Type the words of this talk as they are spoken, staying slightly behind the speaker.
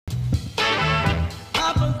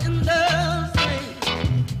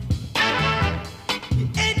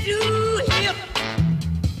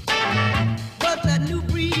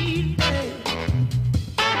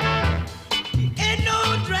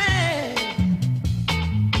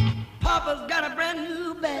lover's got a brand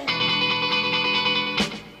new bag.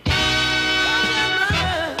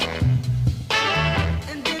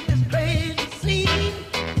 And did this crazy scene.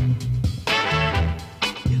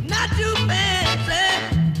 It's not too fancy.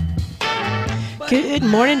 Good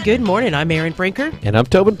morning. I'm Aaron Brinker. And I'm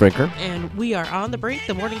Tobin Brinker. And we are on The Brink,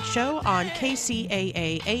 the morning show on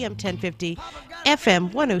KCAA, AM 1050,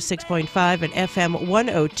 FM 106.5, and FM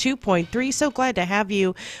 102.3. So glad to have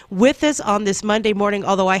you with us on this Monday morning,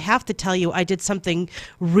 although I have to tell you, I did something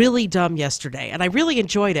really dumb yesterday, and I really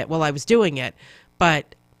enjoyed it while I was doing it,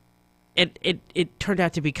 but it turned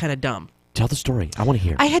out to be kind of dumb. Tell the story. I want to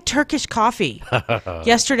hear. I had Turkish coffee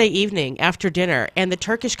yesterday evening after dinner, and the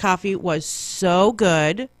Turkish coffee was so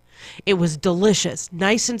good. It was delicious,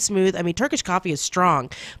 nice and smooth. I mean, Turkish coffee is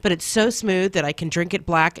strong, but it's so smooth that I can drink it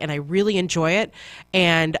black, and I really enjoy it.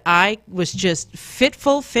 And I was just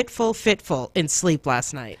fitful in sleep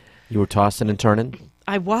last night. You were tossing and turning?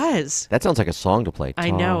 I was. That sounds like a song to play.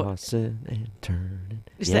 I know. Tossing and turning.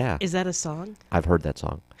 Is that a song? I've heard that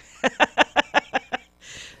song.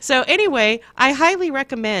 So anyway, I highly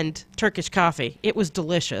recommend Turkish coffee. It was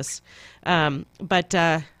delicious.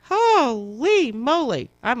 But holy moly,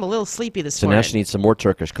 I'm a little sleepy this morning. So now she needs some more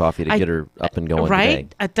Turkish coffee to get her up and going right?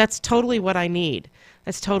 today. That's totally what I need.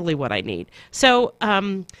 So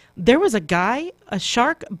there was a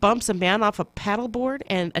shark bumps a man off a paddleboard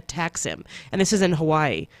and attacks him. And this is in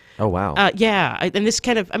Hawaii. Oh, wow. Yeah. And this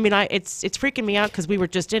kind of, it's freaking me out because we were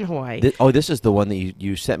just in Hawaii. This is the one that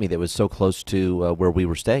you sent me that was so close to where we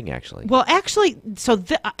were staying, actually. Well, actually, so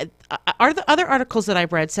the other articles that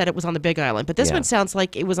I've read said it was on the Big Island, but this one sounds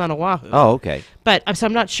like it was on Oahu. Oh, okay. But so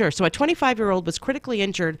I'm not sure. So a 25-year-old was critically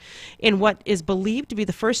injured in what is believed to be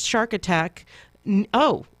the first shark attack.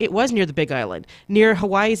 It was near the Big Island, near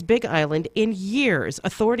Hawaii's Big Island in years.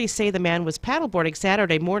 Authorities say the man was paddleboarding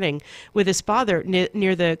Saturday morning with his father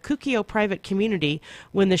near the Kukio private community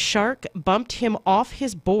when the shark bumped him off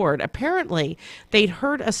his board. Apparently, they'd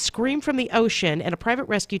heard a scream from the ocean, and a private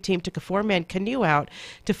rescue team took a 4-man canoe out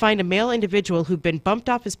to find a male individual who'd been bumped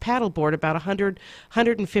off his paddleboard about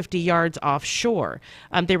 150 yards offshore.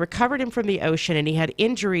 They recovered him from the ocean, and he had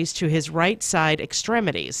injuries to his right side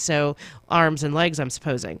extremities, so arms and legs, I'm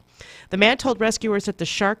supposing. The man told rescuers that the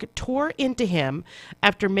shark tore into him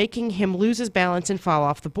after making him lose his balance and fall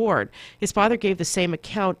off the board. His father gave the same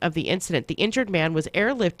account of the incident. The injured man was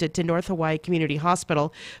airlifted to North Hawaii Community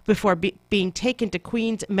Hospital before being taken to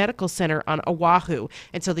Queens Medical Center on Oahu.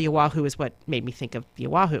 And so the Oahu is what made me think of the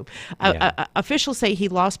Oahu. Officials say he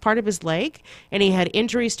lost part of his leg and he had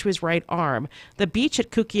injuries to his right arm. The beach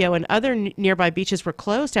at Kukio and other nearby beaches were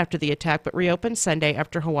closed after the attack, but reopened Sunday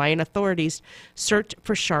after Hawaiian authorities searched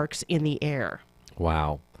for sharks in the air.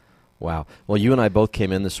 Wow. Well, you and I both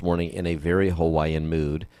came in this morning in a very Hawaiian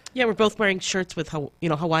mood. Yeah, we're both wearing shirts with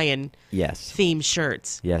Hawaiian themed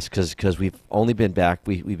shirts. Yes, because we've only been back.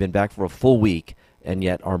 We've been back for a full week, and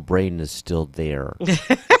yet our brain is still there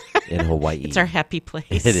in Hawaii. It's our happy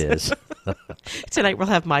place. It is. Tonight we'll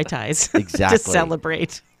have Mai Tais exactly to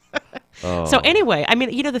celebrate. Oh. So anyway,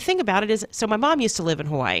 the thing about it is, so my mom used to live in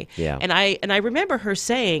Hawaii, and I remember her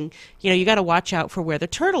saying, you got to watch out for where the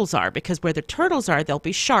turtles are, because where the turtles are, there'll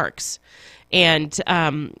be sharks, and so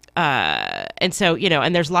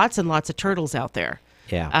and there's lots and lots of turtles out there.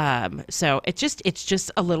 Yeah. So it's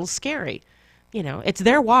just a little scary, It's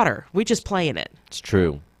their water. We just play in it. It's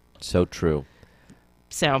true. So true.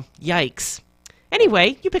 So yikes.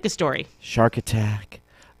 Anyway, you pick a story. Shark attack.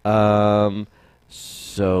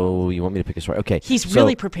 So you want me to pick a story? Okay. He's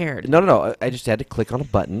really prepared. No. I just had to click on a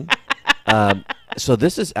button. So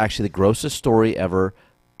this is actually the grossest story ever,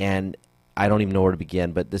 and I don't even know where to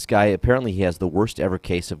begin. But this guy, apparently he has the worst ever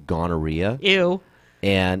case of gonorrhea. Ew.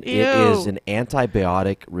 And it is an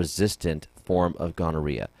antibiotic-resistant form of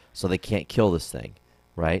gonorrhea. So they can't kill this thing,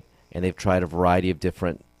 right? And they've tried a variety of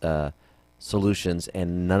different solutions,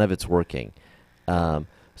 and none of it's working.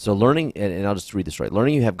 So learning, and I'll just read the story.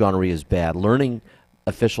 Learning you have gonorrhea is bad. Learning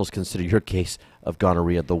officials consider your case of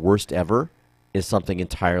gonorrhea the worst ever is something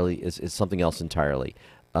something else entirely.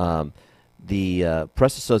 The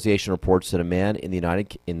Press Association reports that a man in the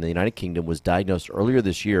United Kingdom was diagnosed earlier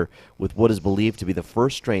this year with what is believed to be the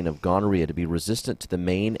first strain of gonorrhea to be resistant to the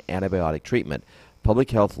main antibiotic treatment. Public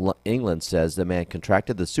Health England says the man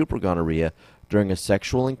contracted the super gonorrhea during a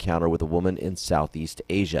sexual encounter with a woman in Southeast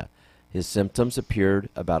Asia. His symptoms appeared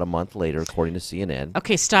about a month later, according to CNN.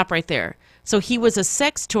 Okay, stop right there. So he was a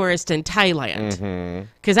sex tourist in Thailand,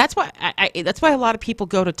 because that's why a lot of people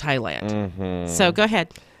go to Thailand. So go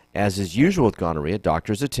ahead. As is usual with gonorrhea,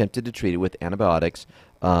 doctors attempted to treat it with antibiotics,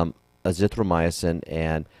 azithromycin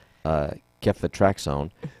and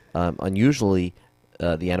ceftriaxone. Unusually,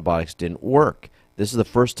 the antibiotics didn't work. This is the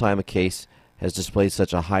first time a case has displayed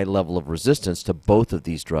such a high level of resistance to both of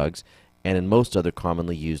these drugs, and in most other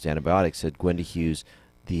commonly used antibiotics, said Gwenda Hughes,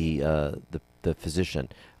 the physician.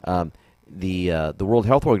 The World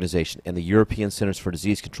Health Organization and the European Centers for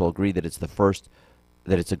Disease Control agree that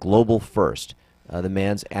it's a global first. The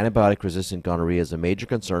man's antibiotic-resistant gonorrhea is a major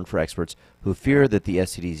concern for experts who fear that the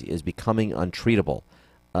STD is becoming untreatable.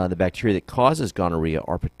 The bacteria that causes gonorrhea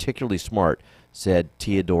are particularly smart, said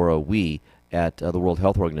Teodora Wee at the World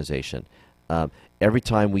Health Organization. Every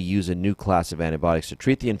time we use a new class of antibiotics to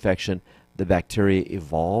treat the infection, the bacteria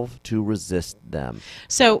evolve to resist them.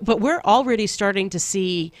 So, but we're already starting to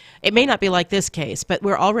see, it may not be like this case, but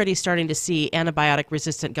we're already starting to see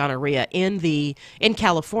antibiotic-resistant gonorrhea in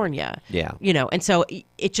California. Yeah. And so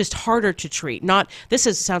it's just harder to treat.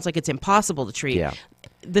 Sounds like it's impossible to treat. Yeah.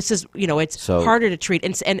 This is, it's harder to treat.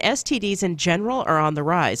 And STDs in general are on the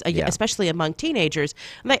rise, especially among teenagers.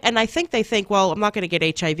 And I think they think, well, I'm not going to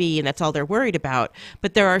get HIV, and that's all they're worried about.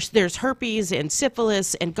 But there's herpes and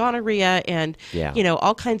syphilis and gonorrhea and,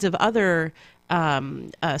 all kinds of other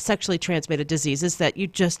sexually transmitted diseases that you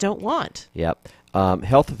just don't want. Yep.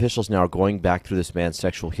 Health officials now are going back through this man's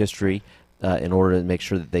sexual history in order to make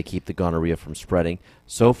sure that they keep the gonorrhea from spreading.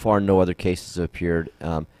 So far, no other cases have appeared,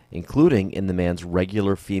 including in the man's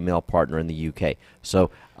regular female partner in the UK.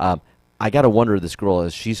 So I got to wonder, this girl,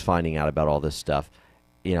 as she's finding out about all this stuff,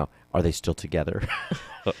 are they still together?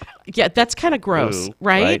 Yeah, that's kind of gross, Ooh,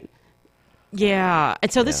 right? Yeah.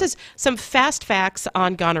 And so this is some fast facts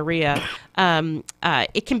on gonorrhea.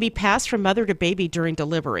 It can be passed from mother to baby during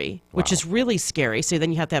delivery, which is really scary. So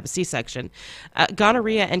then you have to have a C-section.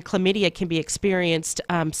 Gonorrhea and chlamydia can be experienced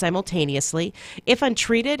simultaneously. If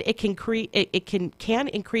untreated, it can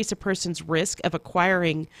increase a person's risk of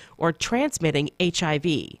acquiring or transmitting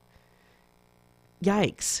HIV.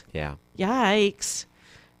 Yikes. Yeah. Yikes.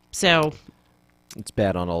 So it's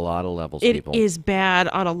bad on a lot of levels, people. It is bad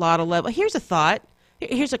on a lot of levels. Here's a thought.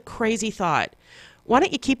 Here's a crazy thought. Why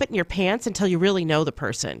don't you keep it in your pants until you really know the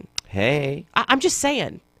person? Hey. I'm just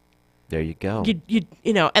saying. There you go.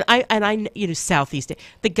 I Southeast.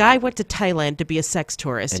 The guy went to Thailand to be a sex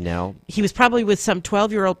tourist. And now? He was probably with some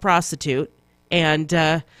 12-year-old prostitute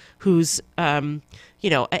and who's, and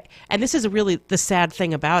this is really the sad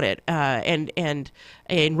thing about it. And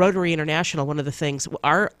in Rotary International, one of the things,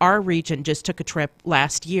 our region just took a trip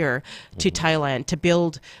last year to Thailand to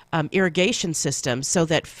build irrigation systems so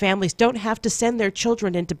that families don't have to send their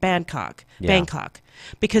children into Bangkok,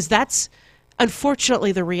 because that's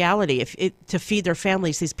unfortunately the reality. To feed their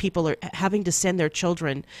families, these people are having to send their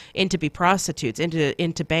children in to be prostitutes,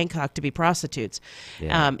 into Bangkok to be prostitutes.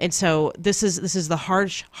 Yeah. And so this is the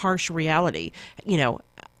harsh reality.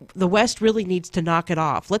 The West really needs to knock it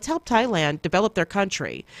off. Let's help Thailand develop their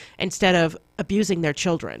country instead of abusing their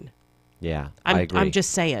children. Yeah, I agree. I'm just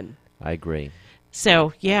saying. I agree.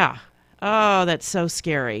 So, yeah. Oh, that's so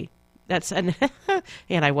scary. And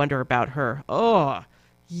I wonder about her. Oh,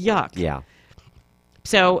 yuck. Yeah.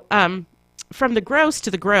 So, from the gross to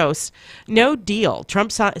the gross, no deal.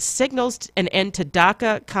 Trump signals an end to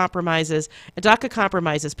DACA compromises. DACA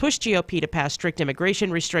compromises push GOP to pass strict immigration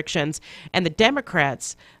restrictions, and the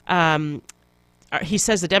Democrats, he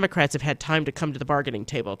says the Democrats have had time to come to the bargaining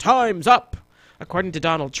table. Time's up, according to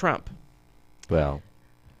Donald Trump. Well,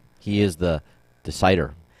 he is the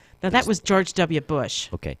decider. Now, that was George W. Bush.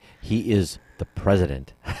 Okay. He is the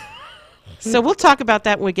president. So we'll talk about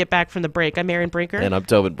that when we get back from the break. I'm Erin Brinker. And I'm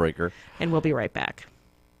Tobin Brinker. And we'll be right back.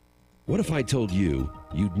 What if I told you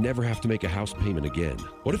you'd never have to make a house payment again?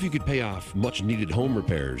 What if you could pay off much-needed home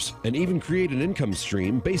repairs and even create an income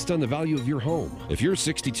stream based on the value of your home? If you're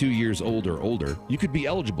 62 years old or older, you could be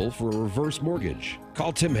eligible for a reverse mortgage.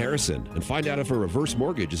 Call Tim Harrison and find out if a reverse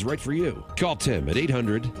mortgage is right for you. Call Tim at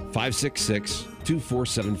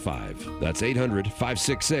 800-566-2475. That's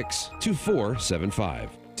 800-566-2475.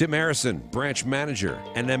 Tim Harrison, branch manager,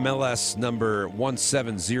 NMLS number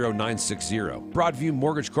 170960. Broadview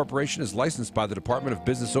Mortgage Corporation is licensed by the Department of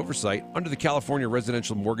Business Oversight under the California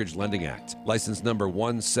Residential Mortgage Lending Act. License number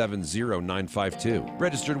 170952.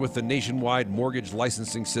 Registered with the Nationwide Mortgage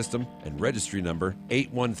Licensing System and registry number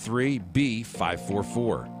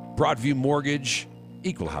 813B544. Broadview Mortgage,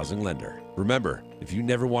 equal housing lender. Remember, if you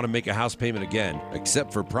never want to make a house payment again,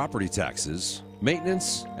 except for property taxes,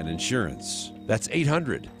 maintenance, and insurance, that's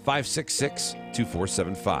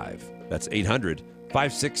 800-566-2475. That's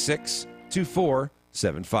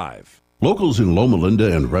 800-566-2475. Locals in Loma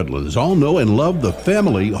Linda and Redlands all know and love the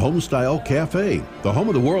Family Homestyle Cafe, the home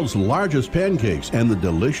of the world's largest pancakes and the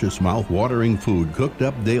delicious mouth-watering food cooked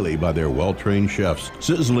up daily by their well-trained chefs.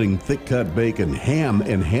 Sizzling thick-cut bacon, ham,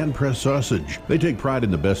 and hand-pressed sausage. They take pride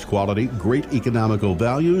in the best quality, great economical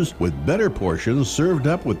values, with better portions served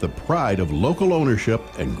up with the pride of local ownership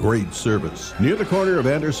and great service. Near the corner of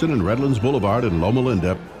Anderson and Redlands Boulevard in Loma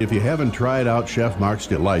Linda, if you haven't tried out Chef Mark's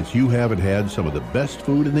Delights, you haven't had some of the best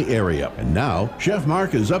food in the area. And now, Chef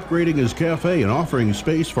Mark is upgrading his cafe and offering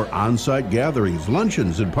space for on-site gatherings,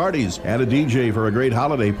 luncheons, and parties. Add a DJ for a great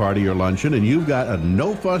holiday party or luncheon, and you've got a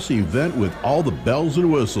no-fuss event with all the bells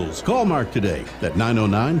and whistles. Call Mark today at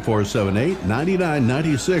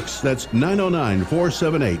 909-478-9996. That's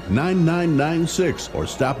 909-478-9996. Or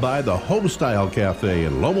stop by the Homestyle Cafe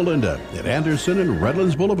in Loma Linda at Anderson and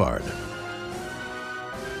Redlands Boulevard.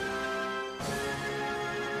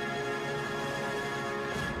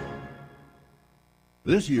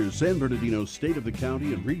 This year's San Bernardino State of the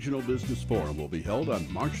County and Regional Business Forum will be held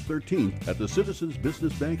on March 13th at the Citizens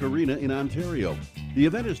Business Bank Arena in Ontario. The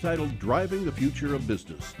event is titled Driving the Future of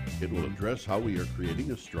Business. It will address how we are creating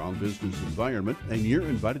a strong business environment, and you're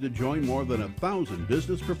invited to join more than 1,000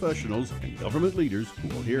 business professionals and government leaders who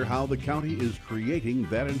will hear how the county is creating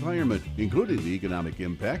that environment, including the economic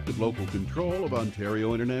impact of local control of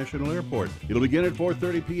Ontario International Airport. It'll begin at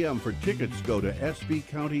 4:30 p.m. For tickets, go to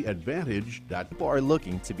sbcountyadvantage.com. People are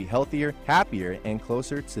looking to be healthier, happier, and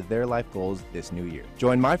closer to their life goals this new year.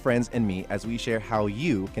 Join my friends and me as we share how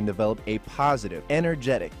you can develop a positive,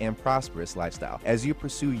 energetic, and prosperous lifestyle as you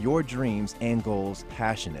pursue your dreams and goals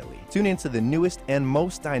passionately. Tune into the newest and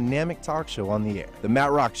most dynamic talk show on the air, The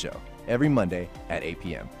Matt Rock Show, every Monday at 8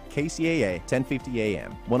 p.m. KCAA 1050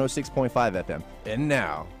 AM, 106.5 FM, and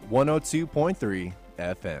now 102.3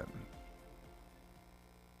 FM.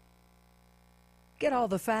 Get all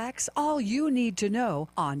the facts, all you need to know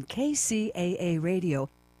on KCAA Radio.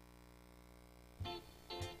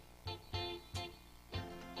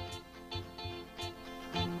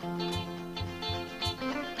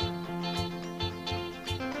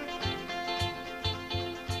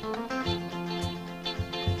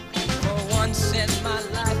 For once in my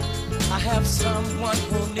life, I have someone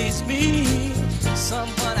who needs me,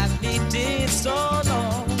 someone I've needed so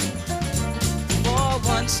long. For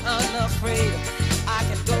once unafraid, I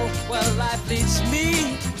can go where life leads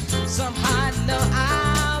me. Somehow I know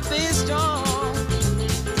I'll be strong.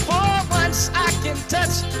 For once I can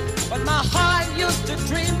touch what my heart used to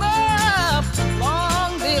dream of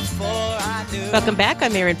long before I knew. Welcome back.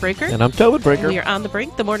 I'm Erin Brinker. And I'm Tobin Brinker. We are on the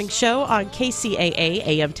Brink, the morning show on KCAA,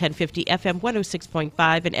 AM 1050, FM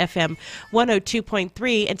 106.5, and FM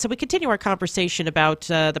 102.3. And so we continue our conversation about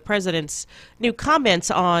the president's new comments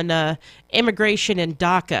on immigration and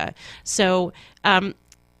DACA. So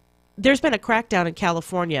there's been a crackdown in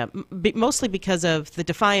California, mostly because of the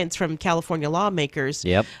defiance from California lawmakers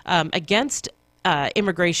against the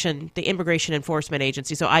Immigration Enforcement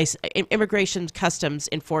Agency, so ICE, Immigration Customs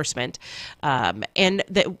Enforcement, and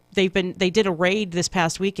they did a raid this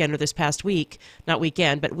past weekend, or this past week, not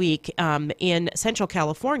weekend, but week, in Central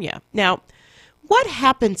California. Now, what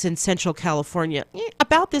happens in Central California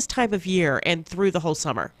about this time of year and through the whole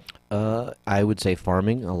summer? I would say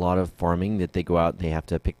farming, a lot of farming, that they go out and they have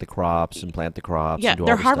to pick the crops and plant the crops. Yeah, and do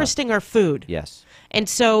they're all this harvesting stuff. our food. Yes. And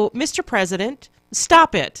so, Mr. President,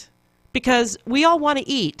 stop it. Because we all want to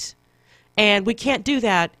eat, and we can't do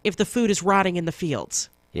that if the food is rotting in the fields.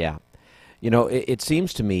 Yeah. You know, it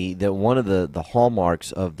seems to me that one of the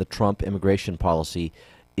hallmarks of the Trump immigration policy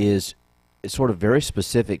is sort of very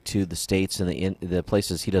specific to the states and the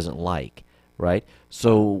places he doesn't like, right?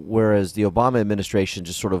 So whereas the Obama administration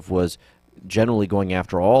just sort of was generally going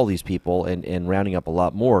after all these people and rounding up a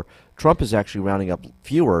lot more, Trump is actually rounding up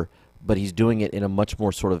fewer, but he's doing it in a much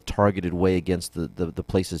more sort of targeted way against the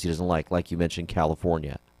places he doesn't like you mentioned,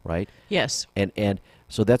 California, right? Yes. And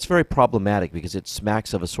so that's very problematic because it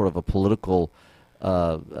smacks of a sort of a political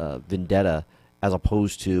vendetta as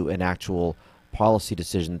opposed to an actual policy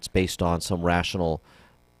decision that's based on some rational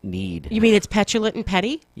need. You mean it's petulant and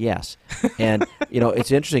petty? Yes. And, you know, it's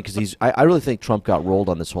interesting because I really think Trump got rolled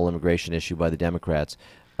on this whole immigration issue by the Democrats.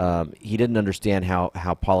 He didn't understand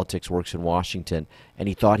how politics works in Washington, and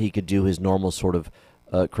he thought he could do his normal sort of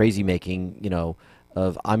crazy making, you know,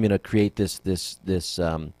 of I'm going to create this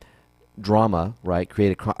drama, right?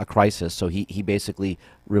 Create a crisis. So he basically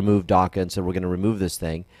removed DACA and said we're going to remove this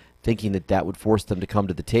thing, thinking that would force them to come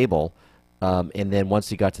to the table. And then once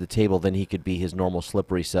he got to the table, then he could be his normal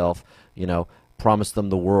slippery self, you know, promise them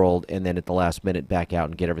the world, and then at the last minute back out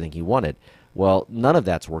and get everything he wanted. Well, none of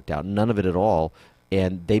that's worked out, none of it at all.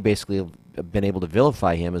 and they basically have been able to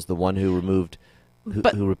vilify him as the one who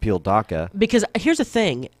who repealed DACA. Because here's the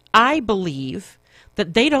thing, I believe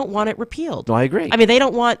that they don't want it repealed. No, I agree. I mean, they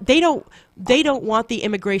don't want the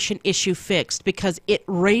immigration issue fixed because it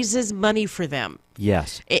raises money for them.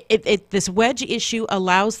 Yes. This wedge issue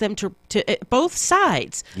allows them to both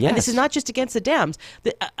sides. Yes. And this is not just against the Dems.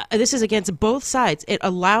 This is against both sides. It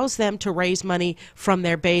allows them to raise money from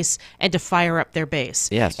their base and to fire up their base.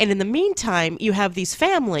 Yes. And in the meantime, you have these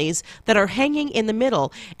families that are hanging in the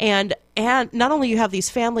middle. And not only you have these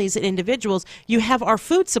families and individuals, you have our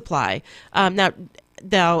food supply. Now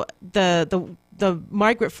the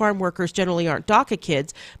migrant farm workers generally aren't DACA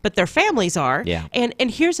kids, but their families are. Yeah. And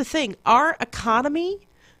here's the thing. Our economy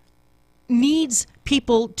needs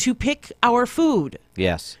people to pick our food.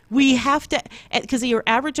 Yes. We have to, because your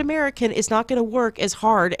average American is not going to work as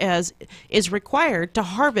hard as is required to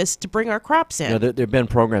harvest to bring our crops in. There have been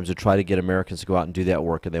programs to try to get Americans to go out and do that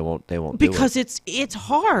work, and they won't because do it. it's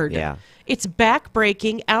hard. Yeah. It's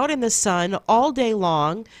backbreaking, out in the sun all day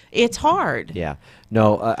long. It's hard. Yeah.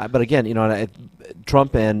 No, but again,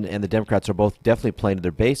 Trump and the Democrats are both definitely playing to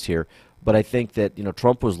their base here. But I think that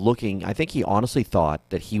Trump was looking. I think he honestly thought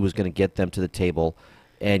that he was going to get them to the table,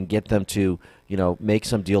 and get them to make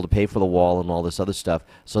some deal to pay for the wall and all this other stuff,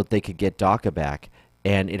 so that they could get DACA back.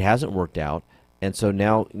 And it hasn't worked out. And so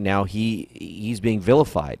now he's being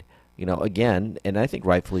vilified. Again, and I think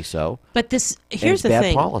rightfully so. But here's the bad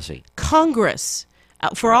thing: policy. Congress,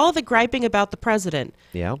 for all the griping about the president,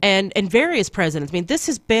 yeah, and various presidents. I mean, this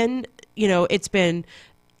has been, it's been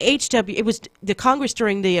it was the Congress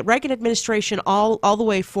during the Reagan administration all the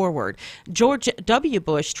way forward. George W.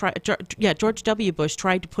 Bush tried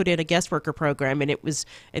to put in a guest worker program, and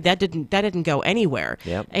that didn't go anywhere.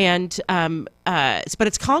 Yep. And but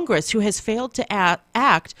it's Congress who has failed to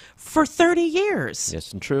act for 30 years.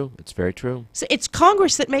 Yes, and true. It's very true. So it's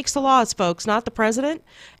Congress that makes the laws, folks, not the president.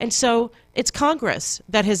 And so it's Congress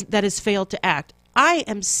that has failed to act. I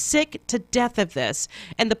am sick to death of this.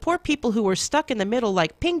 And the poor people who were stuck in the middle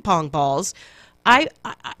like ping pong balls,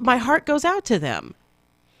 my heart goes out to them.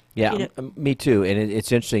 Yeah, me too. And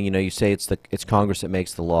it's interesting, you say it's Congress that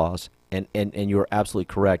makes the laws, and you're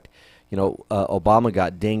absolutely correct. Obama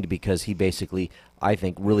got dinged because he basically, I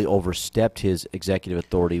think, really overstepped his executive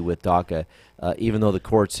authority with DACA, even though the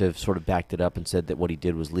courts have sort of backed it up and said that what he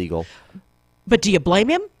did was legal. But do you blame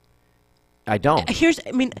him? I don't.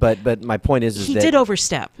 But my point is he that did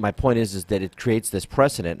overstep. My point is that it creates this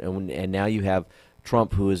precedent, and now you have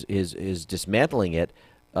Trump who is dismantling it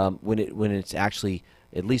when it's actually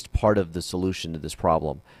at least part of the solution to this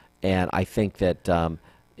problem. And I think that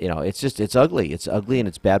it's ugly. It's ugly, and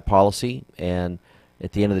it's bad policy. And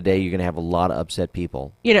at the end of the day, you're going to have a lot of upset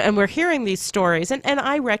people. And we're hearing these stories, and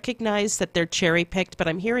I recognize that they're cherry-picked, but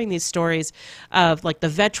I'm hearing these stories of, like, the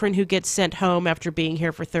veteran who gets sent home after being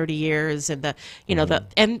here for 30 years, and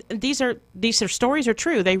and these stories are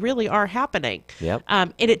true. They really are happening. Yep.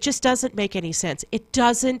 And it just doesn't make any sense. It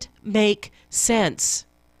doesn't make sense.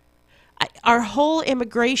 Our whole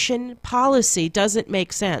immigration policy doesn't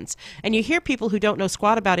make sense. And you hear people who don't know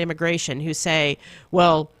squat about immigration who say,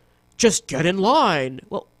 well, just get in line.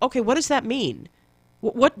 Well, okay, what does that mean?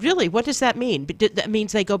 What does that mean? That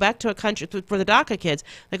means they go back to a country, for the DACA kids,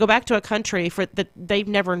 they go back to a country that they've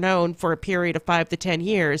never known for a period of 5 to 10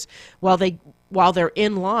 years while they're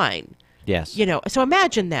in line. Yes. So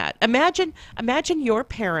imagine that. Imagine your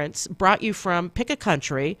parents brought you from, pick a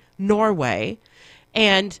country, Norway,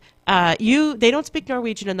 and they don't speak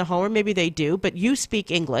Norwegian in the home, or maybe they do, but you speak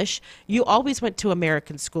English. You always went to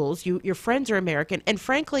American schools. Your friends are American. And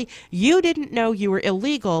frankly, you didn't know you were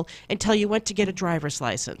illegal until you went to get a driver's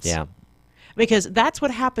license. Yeah. Because that's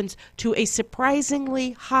what happens to a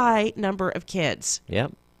surprisingly high number of kids. Yeah.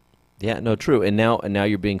 Yeah, no, true. And now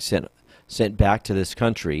you're being sent back to this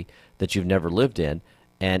country that you've never lived in,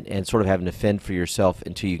 and sort of having to fend for yourself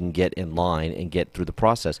until you can get in line and get through the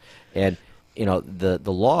process. And the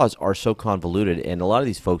laws are so convoluted, and a lot of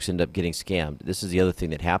these folks end up getting scammed. This is the other thing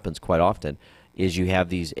that happens quite often, is you have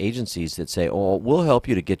these agencies that say, oh, we'll help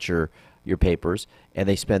you to get your papers, and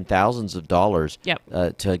they spend thousands of dollars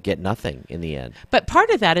to get nothing in the end. But part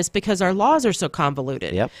of that is because our laws are so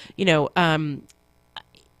convoluted. Yep.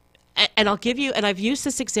 And I'll give you, and I've used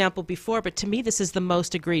this example before, but to me this is the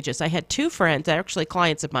most egregious. I had two friends, actually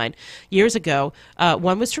clients of mine, years ago.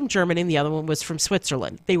 One was from Germany and the other one was from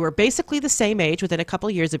Switzerland. They were basically the same age, within a couple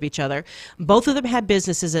of years of each other. Both of them had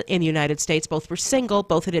businesses in the United States. Both were single.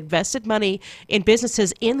 Both had invested money in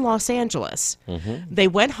businesses in Los Angeles. They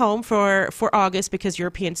went home for August because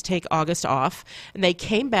Europeans take August off, and they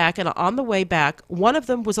came back, and on the way back, one of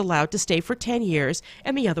them was allowed to stay for 10 years,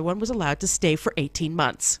 and the other one was allowed to stay for 18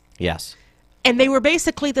 months. Yes. And they were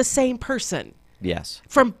basically the same person. Yes.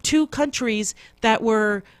 From two countries that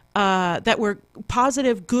were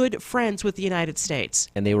positive, good friends with the United States.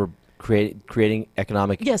 And they were creating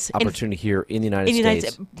economic opportunity here in the United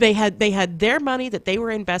States. They had their money that they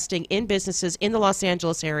were investing in businesses in the Los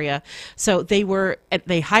Angeles area. So they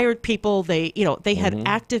hired people. They had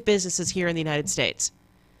active businesses here in the United States.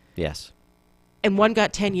 Yes. And one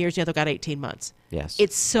got 10 years, the other got 18 months. Yes.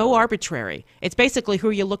 It's so arbitrary. It's basically who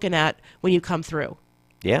you're looking at when you come through.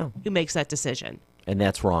 Yeah. Who makes that decision. And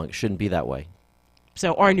that's wrong. It shouldn't be that way.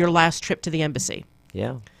 So, or on your last trip to the embassy.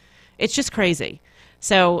 Yeah. It's just crazy.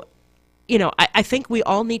 So, I think we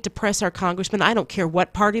all need to press our congressmen. I don't care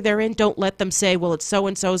what party they're in. Don't let them say, well, it's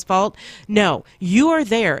so-and-so's fault. No, you are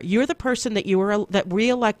there. You're the person that that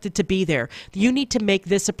re-elected to be there. You need to make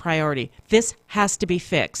this a priority. This has to be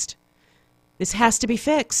fixed. This has to be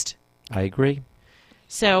fixed. I agree.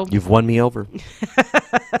 So you've won me over.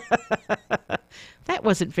 That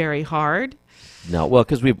wasn't very hard. No, well,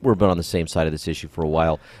 because we've been on the same side of this issue for a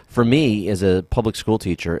while. For me, as a public school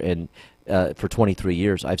teacher, and for 23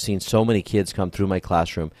 years, I've seen so many kids come through my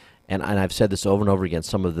classroom, and I've said this over and over again,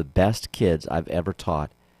 some of the best kids I've ever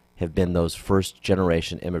taught have been those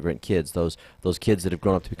first-generation immigrant kids, those kids that have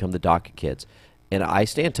grown up to become the DACA kids. And I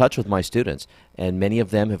stay in touch with my students, and many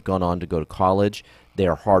of them have gone on to go to college. They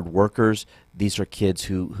are hard workers. These are kids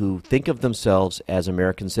who think of themselves as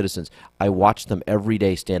American citizens. I watch them every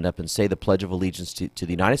day stand up and say the Pledge of Allegiance to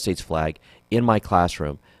the United States flag in my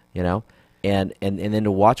classroom, and then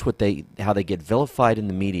to watch how they get vilified in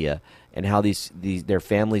the media, and how their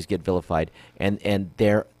families get vilified, and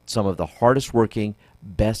they're some of the hardest working,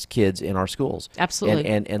 best kids in our schools. Absolutely.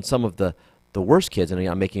 And some of the worst kids, and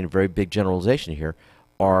I'm making a very big generalization here,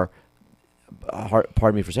 are,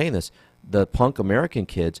 pardon me for saying this, the punk American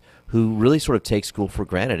kids who really sort of take school for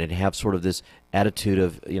granted and have sort of this attitude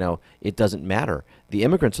of, it doesn't matter. The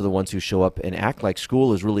immigrants are the ones who show up and act like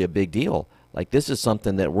school is really a big deal. Like this is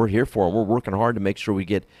something that we're here for, and we're working hard to make sure we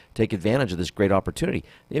take advantage of this great opportunity.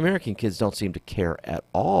 The American kids don't seem to care at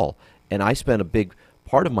all. And I spend a big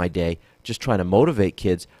part of my day just trying to motivate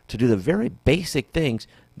kids to do the very basic things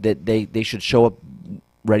that they should show up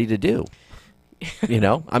ready to do.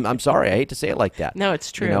 I'm sorry, I hate to say it like that. No,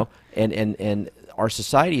 it's true. And our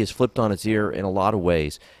society has flipped on its ear in a lot of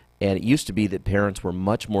ways. And it used to be that parents were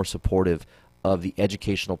much more supportive of the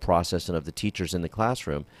educational process and of the teachers in the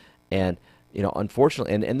classroom. And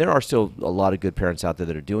unfortunately, and there are still a lot of good parents out there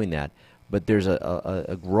that are doing that, but there's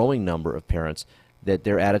a growing number of parents that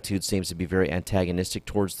their attitude seems to be very antagonistic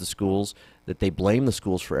towards the schools, that they blame the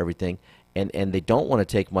schools for everything, and they don't want to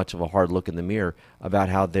take much of a hard look in the mirror about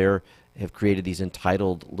how have created these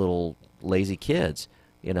entitled little lazy kids,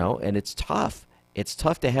 and it's tough. It's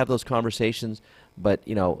tough to have those conversations, but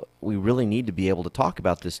we really need to be able to talk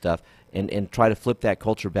about this stuff and try to flip that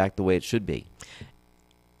culture back the way it should be.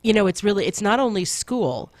 It's not only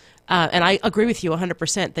school, and I agree with you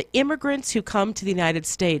 100%. The immigrants who come to the United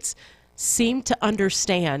States seem to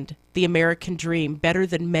understand the American dream better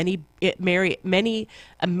than many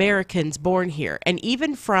Americans born here, and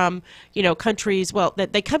even from countries that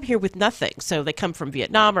they come here with nothing. So they come from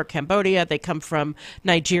Vietnam or Cambodia. They come from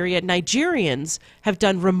Nigeria. Nigerians have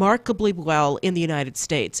done remarkably well in the United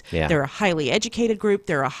States. Yeah. They're a highly educated group.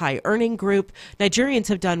 They're a high earning group. Nigerians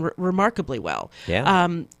have done remarkably well. Yeah.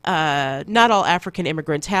 Not all African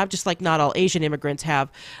immigrants have, just like not all Asian immigrants have,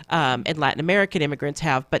 and Latin American immigrants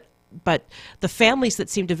have, but the families that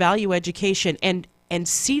seem to value education and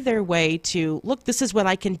see their way to, look, this is what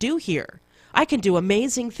I can do here. I can do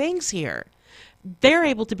amazing things here. They're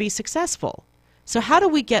able to be successful. So how do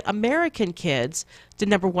we get American kids to,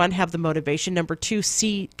 number one, have the motivation, number two,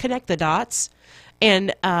 connect the dots,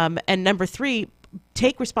 and number three,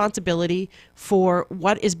 take responsibility for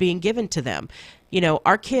what is being given to them?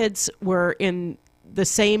 Our kids were in the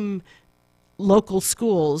same local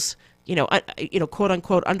schools, quote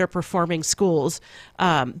unquote underperforming schools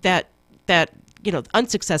that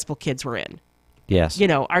unsuccessful kids were in. Yes.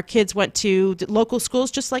 Our kids went to local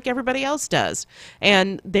schools just like everybody else does,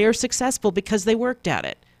 and they're successful because they worked at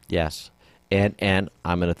it. Yes. And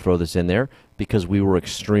I'm going to throw this in there because we were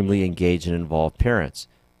extremely engaged and involved parents,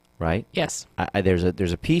 right? Yes.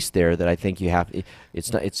 There's a piece there that I think you have.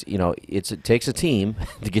 It takes a team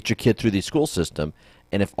to get your kid through the school system,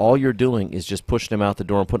 and if all you're doing is just pushing them out the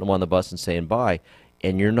door and putting them on the bus and saying bye,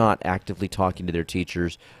 and you're not actively talking to their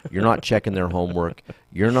teachers, you're not checking their homework,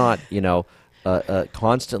 you're not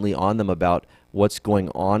constantly on them about what's going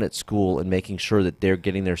on at school and making sure that they're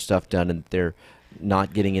getting their stuff done and they're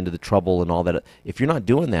not getting into the trouble and all that. If you're not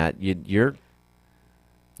doing that, you're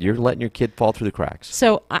letting your kid fall through the cracks.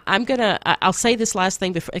 So I'll say this last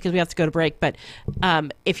thing because we have to go to break, but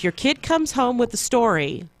if your kid comes home with a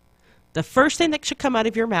story, the first thing that should come out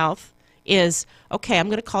of your mouth is, okay, I'm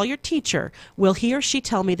going to call your teacher. Will he or she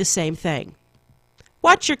tell me the same thing?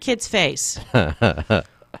 Watch your kid's face.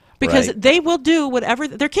 Because Right. they will do whatever,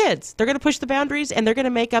 they're kids. They're going to push the boundaries and they're going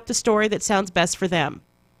to make up the story that sounds best for them.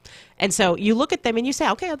 And so you look at them and you say,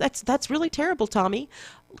 okay, that's really terrible, Tommy.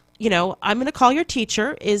 I'm going to call your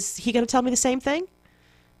teacher. Is he going to tell me the same thing?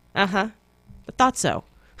 Uh-huh. I thought so.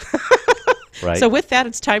 Right. So with that,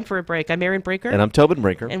 it's time for a break. I'm Erin Brinker. And I'm Tobin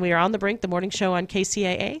Brinker. And we are on The Brink, the morning show on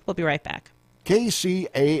KCAA. We'll be right back.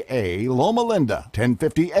 KCAA Loma Linda,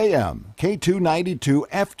 1050 AM, K292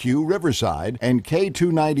 FQ Riverside, and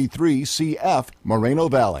K293 CF Moreno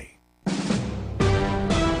Valley.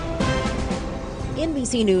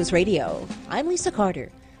 NBC News Radio, I'm Lisa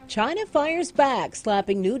Carter. China fires back,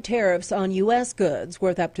 slapping new tariffs on U.S. goods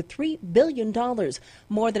worth up to $3 billion.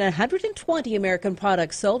 More than 120 American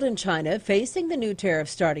products sold in China facing the new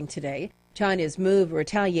tariffs starting today. China's move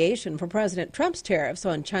retaliation for President Trump's tariffs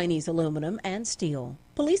on Chinese aluminum and steel.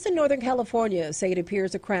 Police in Northern California say it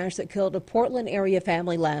appears a crash that killed a Portland area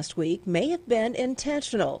family last week may have been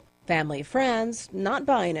intentional. Family friends not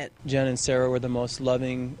buying it. Jen and Sarah were the most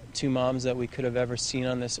loving two moms that we could have ever seen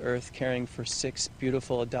on this earth, caring for 6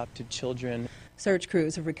 beautiful adopted children. Search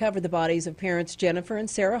crews have recovered the bodies of parents Jennifer and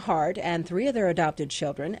Sarah Hart and 3 of their adopted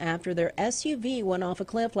children after their SUV went off a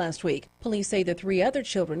cliff last week. Police say the 3 other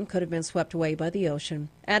children could have been swept away by the ocean.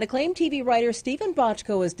 And acclaimed TV writer Stephen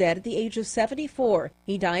Bochco is dead at the age of 74.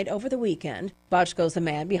 He died over the weekend. Bochco's the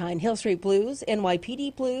man behind Hill Street Blues,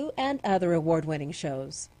 NYPD Blue, and other award-winning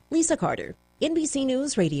shows. Lisa Carter, NBC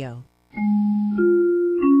News Radio.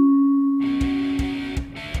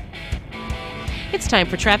 It's time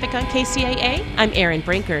for traffic on KCAA. I'm Erin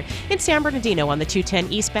Brinker. In San Bernardino on the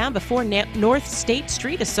 210 eastbound before North State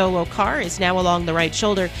Street, a solo car is now along the right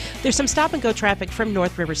shoulder. There's some stop-and-go traffic from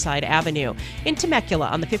North Riverside Avenue. In Temecula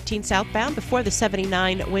on the 15 southbound before the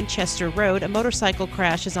 79 Winchester Road, a motorcycle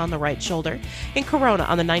crash is on the right shoulder. In Corona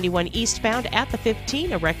on the 91 eastbound at the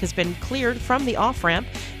 15, a wreck has been cleared from the off-ramp.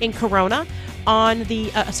 In Corona,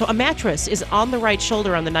 so a mattress is on the right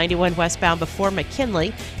shoulder on the 91 westbound before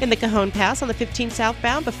McKinley. In the Cajon Pass on the 15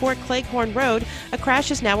 southbound before Cleghorn Road, a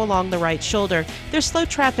crash is now along the right shoulder. There's slow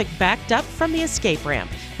traffic backed up from the escape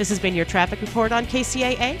ramp. This has been your traffic report on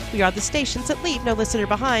KCAA. We are the stations that leave no listener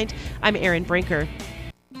behind. I'm Erin Brinker.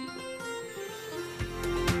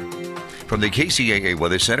 From the KCAA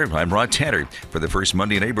Weather Center, I'm Rod Tanner. For the first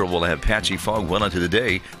Monday in April, we'll have patchy fog well into the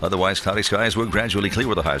day. Otherwise, cloudy skies will gradually clear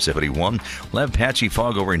with a high of 71. We'll have patchy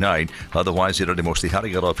fog overnight. Otherwise, it'll be mostly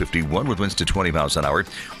hotty at 51 with winds to 20 miles an hour.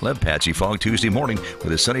 We'll have patchy fog Tuesday morning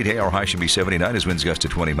with a sunny day. Our high should be 79 as winds gust to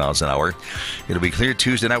 20 miles an hour. It'll be clear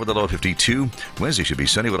Tuesday night with a low of 52. Wednesday should be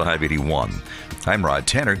sunny with a high of 81. I'm Rod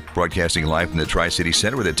Tanner, broadcasting live from the Tri-City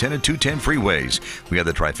Center with the 10 and 210 freeways. We have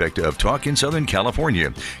the trifecta of talk in Southern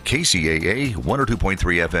California. KCAA 102.3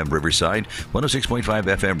 FM Riverside, 106.5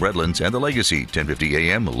 FM Redlands, and the Legacy 1050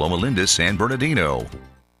 AM Loma Linda, San Bernardino.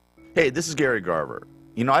 Hey, this is Gary Garver.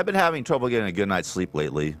 I've been having trouble getting a good night's sleep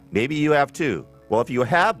lately. Maybe you have too. Well, if you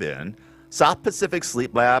have been, South Pacific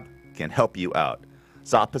Sleep Lab can help you out.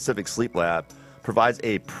 South Pacific Sleep Lab provides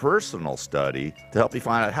a personal study to help you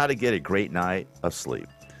find out how to get a great night of sleep.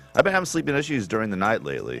 I've been having sleeping issues during the night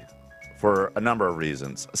lately for a number of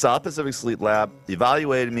reasons. South Pacific Sleep Lab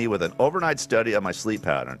evaluated me with an overnight study of my sleep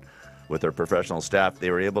pattern. With their professional staff,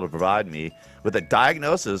 they were able to provide me with a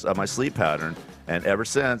diagnosis of my sleep pattern, and ever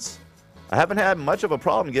since, I haven't had much of a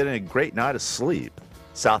problem getting a great night of sleep.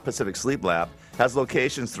 South Pacific Sleep Lab has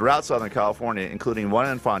locations throughout Southern California, including one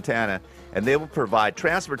in Fontana, and they will provide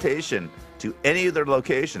transportation to any of their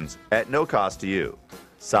locations at no cost to you.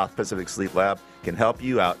 South Pacific Sleep Lab can help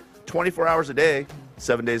you out 24 hours a day,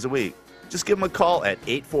 7 days a week. Just give them a call at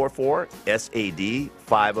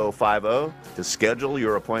 844-SAD-5050 to schedule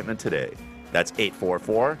your appointment today. That's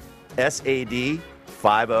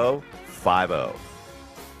 844-SAD-5050.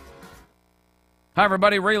 Hi,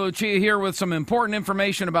 everybody. Ray Lucia here with some important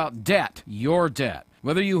information about debt, your debt.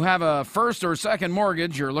 Whether you have a first or second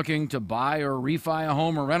mortgage, you're looking to buy or refi a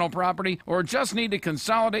home or rental property, or just need to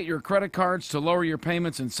consolidate your credit cards to lower your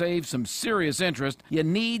payments and save some serious interest, you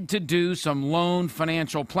need to do some loan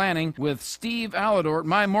financial planning with Steve Alladort,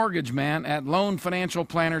 my mortgage man, at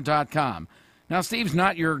loanfinancialplanner.com. Now, Steve's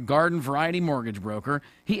not your garden variety mortgage broker.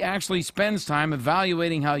 He actually spends time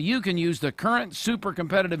evaluating how you can use the current super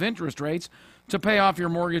competitive interest rates to pay off your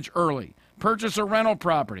mortgage early. Purchase a rental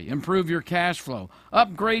property, improve your cash flow,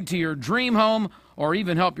 upgrade to your dream home, or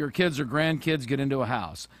even help your kids or grandkids get into a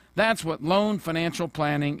house. That's what loan financial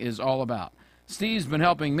planning is all about. Steve's been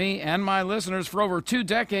helping me and my listeners for over 2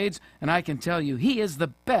 decades, and I can tell you he is the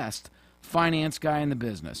best finance guy in the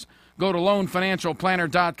business. Go to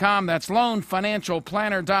loanfinancialplanner.com. That's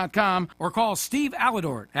loanfinancialplanner.com. Or call Steve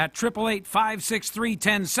Alladort at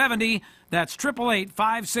 888-563-1070. That's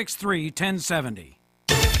 888-563-1070.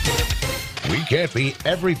 We can't be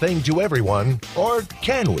everything to everyone, or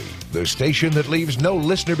can we? The station that leaves no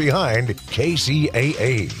listener behind,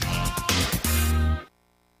 KCAA.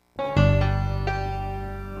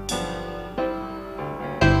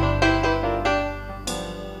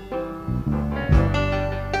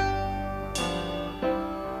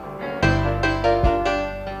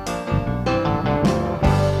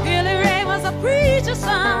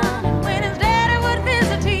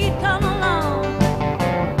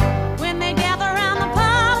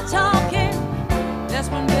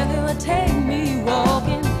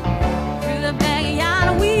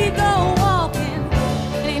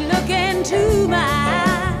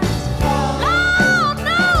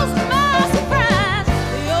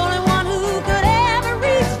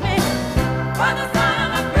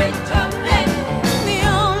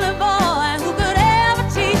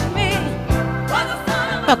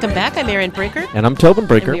 Welcome back. I'm Erin Brinker. And I'm Tobin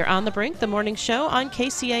Brinker. And we're on The Brink, the morning show on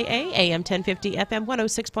KCAA, AM 1050, FM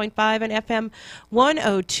 106.5, and FM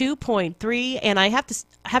 102.3. And I have to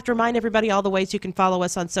remind everybody all the ways you can follow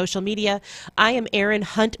us on social media. I am Erin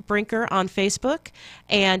Hunt Brinker on Facebook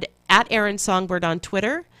and at Erin Songbird on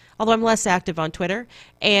Twitter, although I'm less active on Twitter,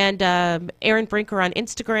 and Erin Brinker on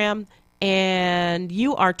Instagram. And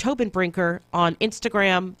you are Tobin Brinker on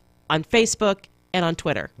Instagram, on Facebook, and on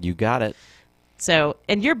Twitter. You got it. So,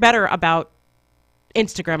 and you're better about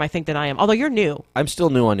Instagram, I think, than I am, although you're new. I'm still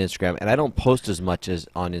new on Instagram, and I don't post as much as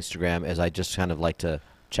on Instagram as I just kind of like to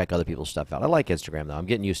check other people's stuff out. I like Instagram, though. I'm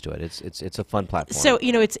getting used to it. It's a fun platform. So,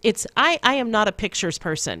 you know, I am not a pictures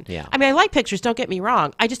person. Yeah. I mean, I like pictures, don't get me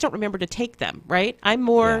wrong. I just don't remember to take them, right? I'm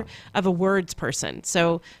more of a words person.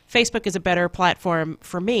 So Facebook is a better platform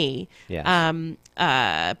for me. Yes.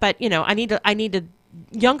 But, you know, I need to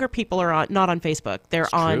younger people are not on Facebook. They're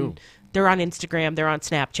on Instagram, they're on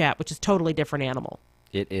Snapchat, which is a totally different animal.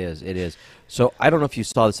 It is. So I don't know if you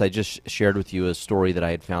saw this. I just shared with you a story that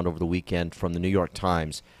I had found over the weekend from the New York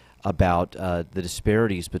Times about the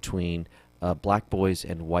disparities between black boys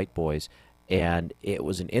and white boys. And it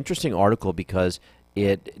was an interesting article because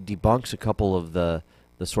it debunks a couple of the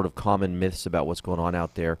sort of common myths about what's going on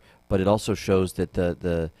out there, but it also shows that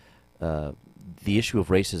the issue of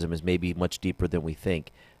racism is maybe much deeper than we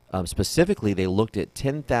think. Specifically, they looked at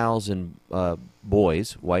 10,000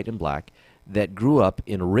 boys, white and black, that grew up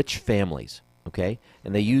in rich families, okay?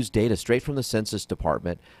 And they used data straight from the Census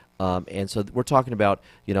Department. And so we're talking about,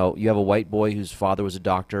 you know, you have a white boy whose father was a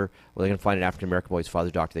doctor. Well, they're going to find an African-American boy whose father's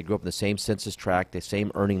a doctor. They grew up in the same census tract, the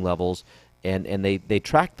same earning levels, and they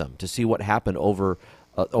tracked them to see what happened over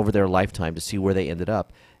their lifetime, to see where they ended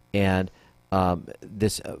up. And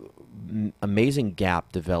this amazing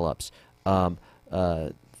gap develops.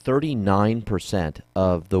 39%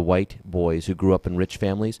 of the white boys who grew up in rich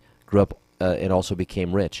families grew up and also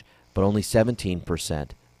became rich, but only 17%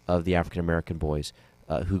 of the African-American boys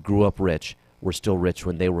who grew up rich were still rich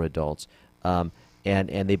when they were adults. And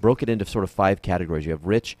they broke it into sort of 5 categories. You have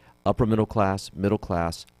rich, upper middle class,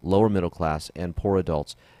 lower middle class, and poor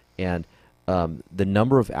adults. And the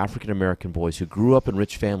number of African-American boys who grew up in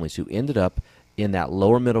rich families who ended up in that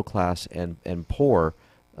lower middle class and poor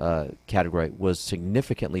category was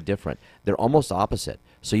significantly different. They're almost opposite.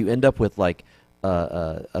 So you end up with like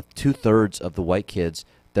 2/3 of the white kids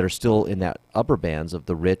that are still in that upper bands of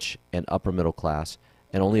the rich and upper middle class,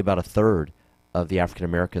 and only about 1/3 of the African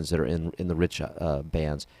Americans that are in the rich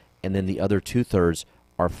bands, and then the other 2/3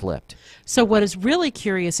 are flipped. So what is really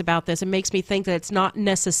curious about this, and makes me think that it's not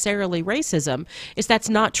necessarily racism, is that's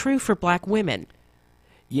not true for black women.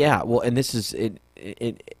 Yeah, well, and this is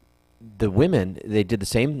the women, they did the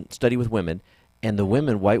same study with women, and the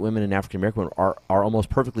women, white women and African American women, are almost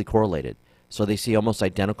perfectly correlated. So they see almost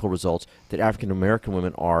identical results, that African American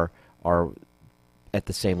women are at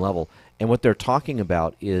the same level. And what they're talking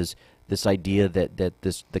about is this idea that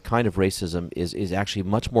the kind of racism is actually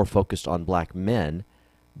much more focused on black men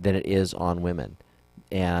than it is on women,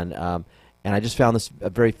 and I just found this a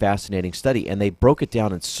very fascinating study, and they broke it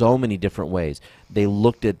down in so many different ways. They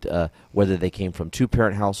looked at whether they came from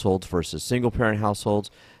two-parent households versus single-parent households,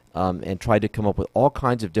 and tried to come up with all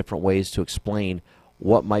kinds of different ways to explain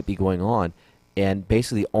what might be going on. And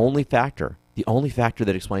basically, the only factor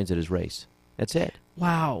that explains it is race. That's it.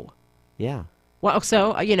 Wow. Yeah. Well,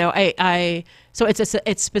 so so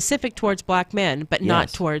it's specific towards black men, but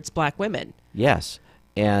not towards black women. Yes.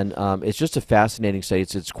 And it's just a fascinating study.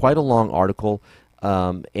 It's quite a long article,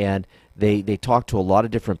 and they talk to a lot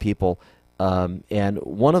of different people. And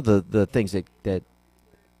one of the things that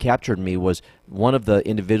captured me was one of the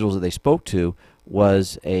individuals that they spoke to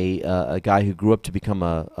was a guy who grew up to become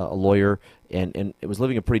a lawyer and it was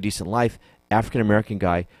living a pretty decent life, African-American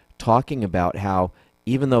guy, talking about how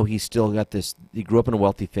even though he grew up in a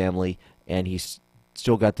wealthy family and he's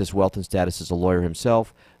still got this wealth and status as a lawyer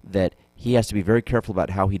himself, that he has to be very careful about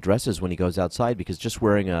how he dresses when he goes outside, because just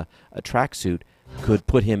wearing a tracksuit could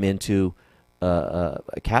put him into a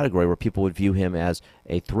category where people would view him as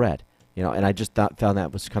a threat. And I just found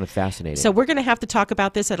that was kind of fascinating. So we're going to have to talk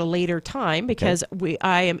about this at a later time, because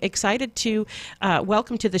I am excited to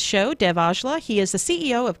welcome to the show Dev Ajla. He is the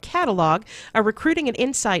CEO of Catalog, a recruiting and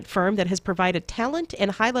insight firm that has provided talent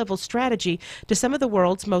and high-level strategy to some of the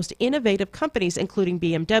world's most innovative companies, including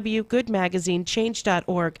BMW, Good Magazine,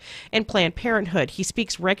 Change.org, and Planned Parenthood. He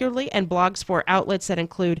speaks regularly and blogs for outlets that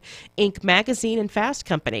include Inc. Magazine and Fast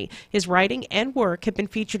Company. His writing and work have been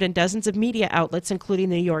featured in dozens of media outlets, including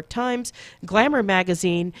the New York Times, Glamour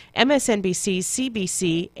Magazine, MSNBC,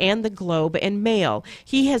 CBC, and the Globe and Mail.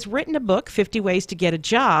 He has written a book, 50 Ways to Get a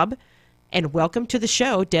Job. And welcome to the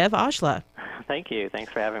show, Dev Ajla. Thank you.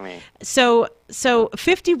 Thanks for having me. So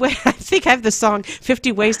 50 ways, I think I have the song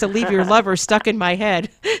 50 Ways to Leave Your Lover stuck in my head.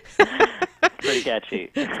 Pretty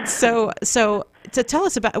catchy. So tell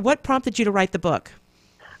us about what prompted you to write the book.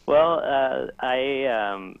 Well,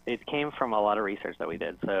 it came from a lot of research that we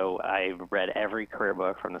did. So I read every career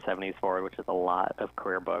book from the 70s forward, which is a lot of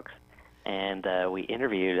career books, and we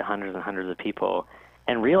interviewed hundreds and hundreds of people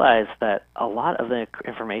and realized that a lot of the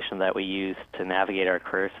information that we use to navigate our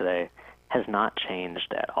careers today has not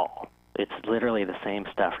changed at all. It's literally the same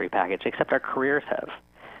stuff repackaged, except our careers have.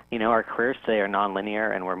 Our careers today are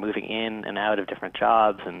nonlinear, and we're moving in and out of different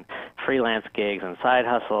jobs and freelance gigs and side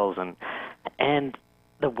hustles, and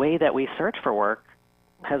the way that we search for work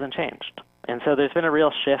hasn't changed. And so there's been a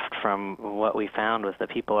real shift from what we found was that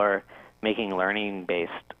people are making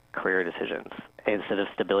learning-based career decisions instead of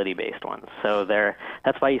stability-based ones. So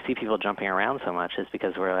that's why you see people jumping around so much, is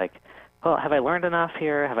because we're like, well, have I learned enough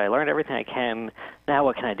here? Have I learned everything I can? Now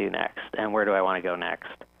what can I do next? And where do I want to go next?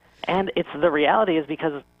 And the reality is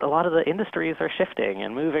because a lot of the industries are shifting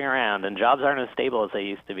and moving around, and jobs aren't as stable as they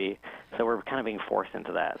used to be. So we're kind of being forced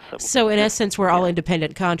into that. So in essence, we're all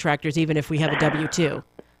independent contractors, even if we have a W-2.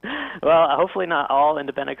 Well, hopefully not all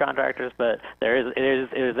independent contractors, but there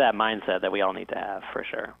is that mindset that we all need to have, for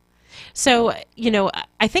sure. So,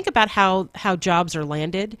 I think about how jobs are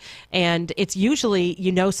landed, and it's usually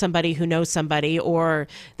somebody who knows somebody, or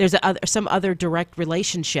there's some other direct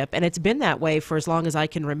relationship, and it's been that way for as long as I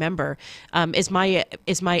can remember. Is my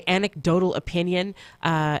anecdotal opinion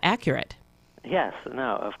accurate? Yes,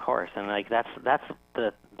 no, of course, and that's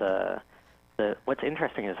the what's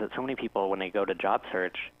interesting is that so many people, when they go to job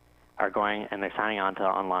search, are going and they're signing on to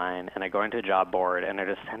online, and they're going to a job board, and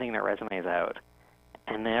they're just sending their resumes out.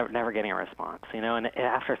 And they're never getting a response, and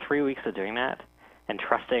after 3 weeks of doing that and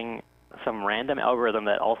trusting some random algorithm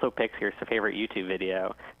that also picks your favorite YouTube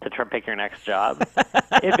video to try to pick your next job,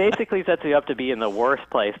 it basically sets you up to be in the worst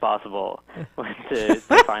place possible to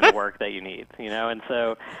find the work that you need, and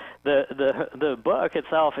so the book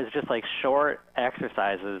itself is just like short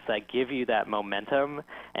exercises that give you that momentum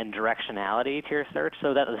and directionality to your search,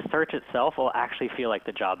 so that the search itself will actually feel like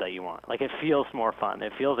the job that you want. Like, it feels more fun,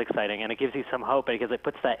 it feels exciting, and it gives you some hope because it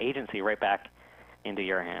puts that agency right back into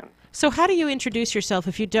your hands. So how do you introduce yourself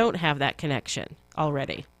if you don't have that connection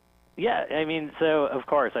already? Yeah, of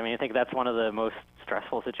course, I think that's one of the most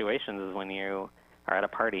stressful situations, is when you are at a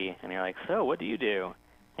party and you're like, so what do you do?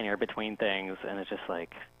 And you're between things, and it's just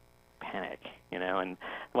like panic, and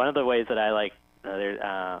one of the ways that I like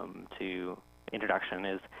to introduction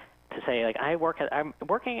is to say, like, I'm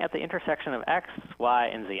working at the intersection of X, Y,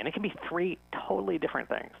 and Z, and it can be 3 totally different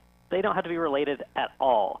things. They don't have to be related at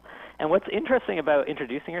all. And what's interesting about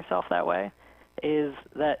introducing yourself that way is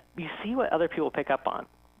that you see what other people pick up on.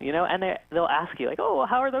 and they'll ask you like, oh, well,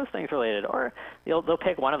 how are those things related? Or they'll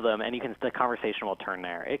pick one of them, and the conversation will turn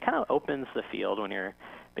there. It kind of opens the field when you're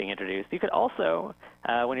being introduced. You could also,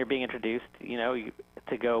 when you're being introduced,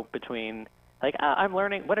 to go between like, I'm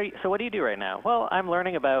learning. What do you do right now? Well, I'm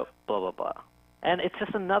learning about blah blah blah. And it's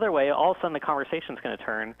just another way. All of a sudden, the conversation's going to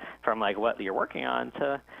turn from like what you're working on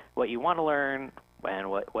to what you want to learn and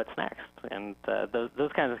what's next. And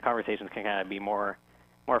those kinds of conversations can kind of be more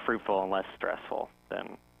fruitful and less stressful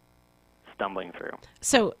than stumbling through.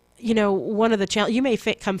 So, one of the challenges, you may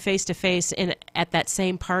come face to face at that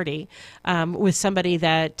same party with somebody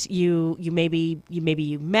that you maybe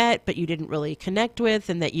you met but you didn't really connect with,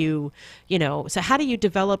 and that so how do you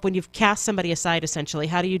develop, when you've cast somebody aside essentially,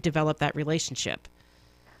 how do you develop that relationship?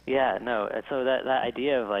 Yeah, no. So that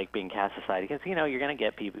idea of like being cast aside, because you're going to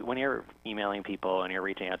get people when you're emailing people and you're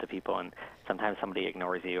reaching out to people, and sometimes somebody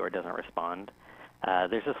ignores you or doesn't respond.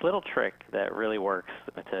 There's this little trick that really works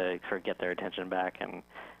to sort of get their attention back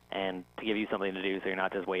and to give you something to do so you're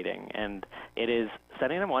not just waiting. And it is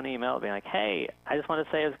sending them one email being like, hey, I just want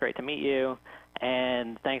to say it was great to meet you,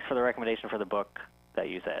 and thanks for the recommendation for the book that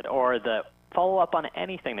you said, or the follow up on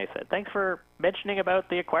anything they said. Thanks for mentioning about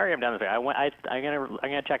the aquarium down the street. I'm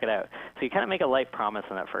gonna check it out. So you kind of make a light promise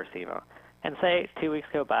in that first email, and say 2 weeks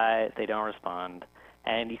go by, they don't respond.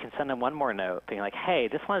 And you can send them one more note being like, hey,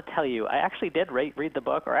 just want to tell you, I actually did read the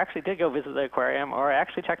book, or I actually did go visit the aquarium, or I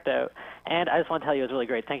actually checked out, and I just want to tell you it was really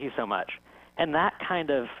great. Thank you so much. And that kind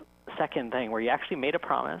of second thing where you actually made a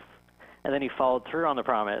promise, and then you followed through on the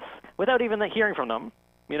promise without even hearing from them.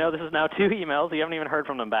 This is now 2 emails. You haven't even heard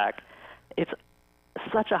from them back. It's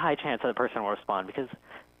such a high chance that the person will respond, because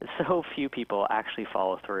so few people actually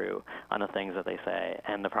follow through on the things that they say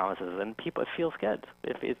and the promises, and it feels good.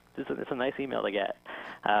 It's a nice email to get.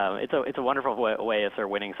 It's a wonderful way of sort of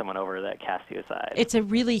winning someone over that cast you aside. It's a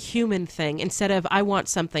really human thing. Instead of I want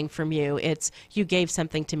something from you, it's you gave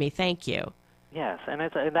something to me, thank you. Yes, and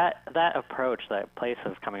it's that approach, that place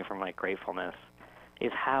of coming from like gratefulness,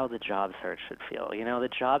 is how the job search should feel. The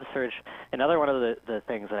job search, another one of the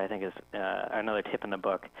things that I think is another tip in the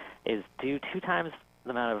book is do 2 times the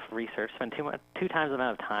amount of research, spend 2 times the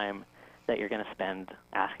amount of time that you're going to spend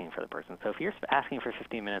asking for the person. So if you're asking for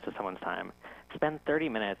 15 minutes of someone's time, spend 30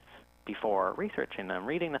 minutes before researching them,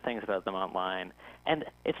 reading the things about them online. And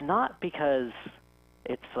it's not because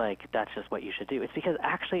it's like that's just what you should do. It's because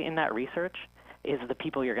actually in that research is the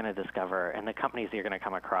people you're going to discover and the companies that you're going to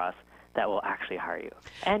come across that will actually hire you.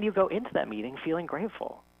 And you go into that meeting feeling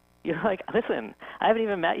grateful. You're like, listen, I haven't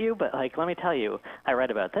even met you, but like, let me tell you, I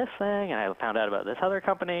read about this thing and I found out about this other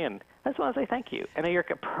company, and I just want to say thank you. And then you're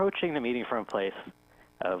approaching the meeting from a place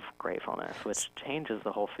of gratefulness, which changes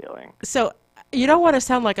the whole feeling. So you don't want to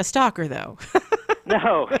sound like a stalker, though.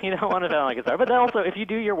 No, you don't want to sound like a stalker. But then also, if you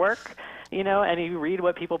do your work, and you read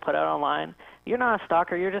what people put out online, you're not a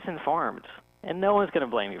stalker, you're just informed. And no one's going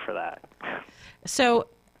to blame you for that. So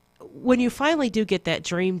when you finally do get that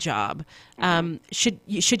dream job, should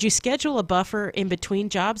you schedule a buffer in between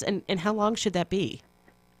jobs, and how long should that be?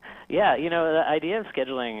 Yeah, the idea of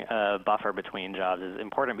scheduling a buffer between jobs is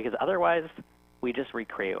important, because otherwise we just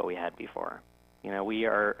recreate what we had before. We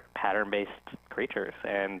are pattern-based creatures,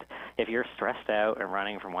 and if you're stressed out and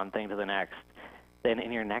running from one thing to the next, then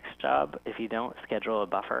in your next job, if you don't schedule a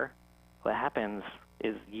buffer, what happens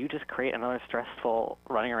is you just create another stressful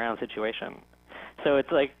running around situation. So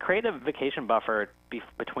it's like create a vacation buffer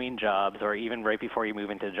between jobs, or even right before you move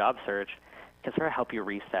into job search, can sort of help you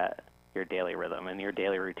reset your daily rhythm and your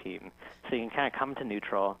daily routine. So you can kind of come to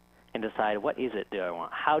neutral and decide, what is it do I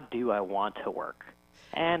want? How do I want to work?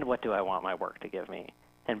 And what do I want my work to give me?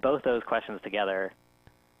 And both those questions together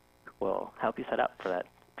will help you set up for that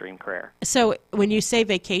dream career. So when you say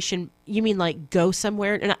vacation, you mean like go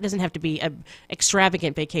somewhere? It doesn't have to be an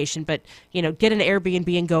extravagant vacation, but get an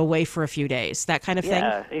Airbnb and go away for a few days, that kind of thing?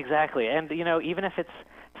 Yeah, exactly. And even if it's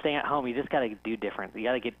staying at home, you just got to do different. You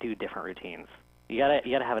got to do different routines. You got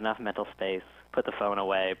to have enough mental space. Put the phone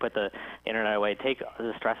away, put the internet away, take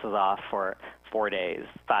the stresses off for 4 days,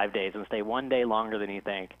 5 days, and stay 1 day longer than you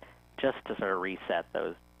think, just to sort of reset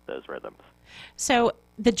those rhythms. So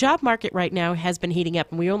the job market right now has been heating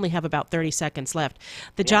up, and we only have about 30 seconds left.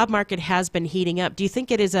 The job market has been heating up. Do you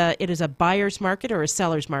think it is a buyer's market or a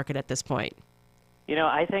seller's market at this point?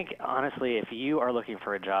 I think, honestly, if you are looking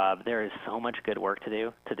for a job, there is so much good work to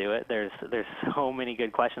do it. There's so many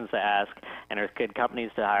good questions to ask, and there's good companies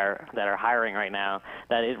to hire that are hiring right now,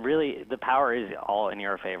 that the power is all in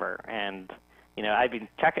your favor. And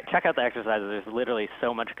check out the exercises. There's literally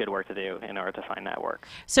so much good work to do in order to find that work.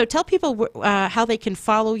 So tell people how they can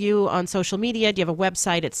follow you on social media. Do you have a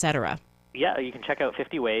website, etc.? yeah, you can check out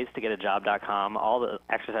 50 Ways to Get a Job.com. All the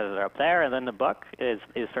exercises are up there, and then the book is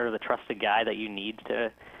sort of the trusted guide that you need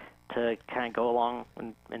to kind of go along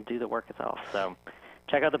and do the work itself. So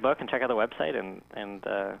check out the book and check out the website, and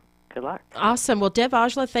good luck. Awesome. Well, Dev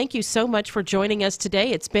Ajla, thank you so much for joining us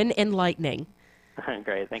today. It's been enlightening.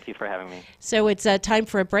 Great. Thank you for having me. So it's time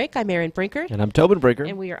for a break. I'm Erin Brinker. And I'm Tobin Brinker.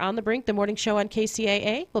 And we are on the Brink, the morning show on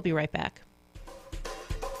KCAA. We'll be right back.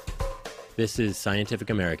 This is Scientific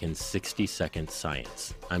American's 60-Second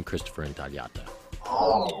Science. I'm Christopher Intagliata.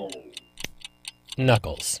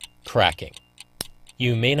 Knuckles. Cracking.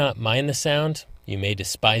 You may not mind the sound, you may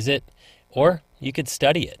despise it, or you could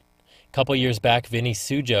study it. A couple years back, Vinny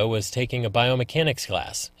Sujo was taking a biomechanics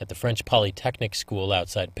class at the French Polytechnic School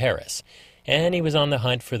outside Paris, and he was on the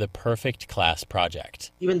hunt for the perfect class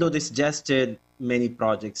project. Even though they suggested many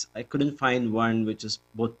projects, I couldn't find one which is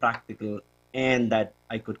both practical and that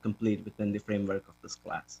I could complete within the framework of this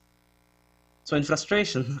class. So in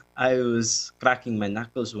frustration, I was cracking my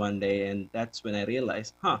knuckles one day, and that's when I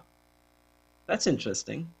realized, that's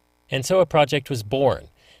interesting. And so a project was born,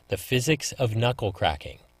 the physics of knuckle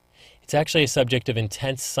cracking. It's actually a subject of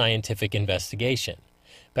intense scientific investigation.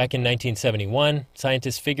 Back in 1971,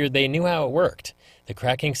 scientists figured they knew how it worked. The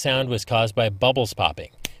cracking sound was caused by bubbles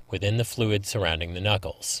popping within the fluid surrounding the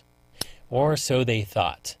knuckles. Or so they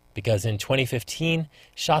thought, because in 2015,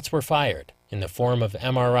 shots were fired in the form of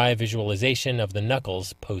MRI visualization of the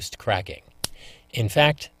knuckles post-cracking. In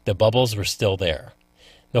fact, the bubbles were still there.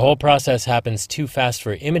 The whole process happens too fast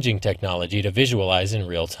for imaging technology to visualize in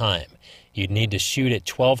real time. You'd need to shoot at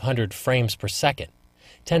 1,200 frames per second,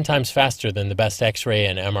 10 times faster than the best X-ray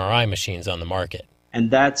and MRI machines on the market. And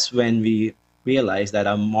that's when we realized that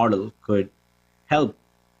our model could help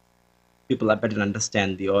people better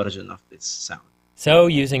understand the origin of this sound. So,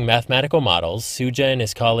 using mathematical models, Suja and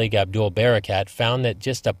his colleague Abdul Barakat found that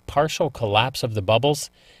just a partial collapse of the bubbles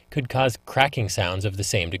could cause cracking sounds of the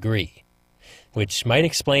same degree, which might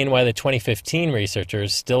explain why the 2015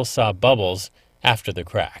 researchers still saw bubbles after the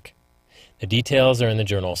crack. The details are in the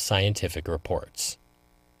journal Scientific Reports.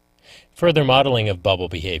 Further modeling of bubble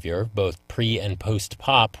behavior, both pre- and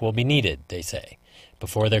post-pop, will be needed, they say,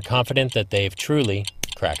 before they're confident that they've truly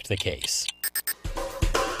cracked the case.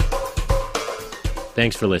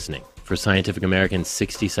 Thanks for listening. For Scientific American's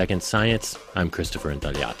 60-Second Science, I'm Christopher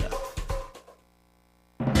Intagliata.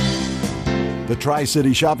 The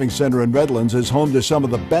Tri-City Shopping Center in Redlands is home to some of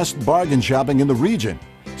the best bargain shopping in the region.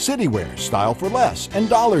 Cityware, Style for Less, and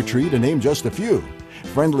Dollar Tree, to name just a few.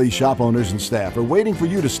 Friendly shop owners and staff are waiting for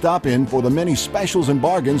you to stop in for the many specials and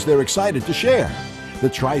bargains they're excited to share. The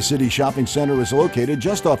Tri-City Shopping Center is located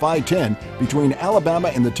just off I-10 between Alabama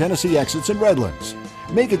and the Tennessee exits in Redlands.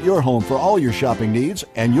 Make it your home for all your shopping needs,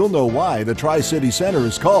 and you'll know why the Tri-City Center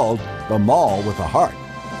is called the Mall with a Heart.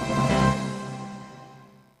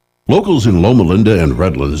 Locals in Loma Linda and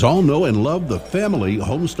Redlands all know and love the Family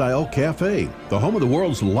Homestyle Cafe, the home of the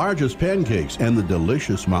world's largest pancakes and the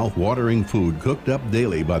delicious mouth-watering food cooked up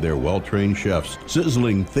daily by their well-trained chefs.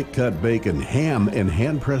 Sizzling thick-cut bacon, ham, and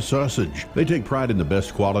hand-pressed sausage. They take pride in the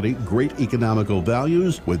best quality, great economical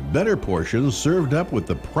values, with better portions served up with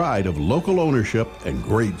the pride of local ownership and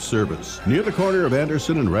great service. Near the corner of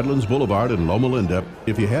Anderson and Redlands Boulevard in Loma Linda,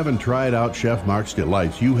 if you haven't tried out Chef Mark's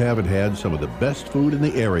Delights, you haven't had some of the best food in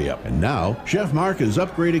the area. And now, Chef Mark is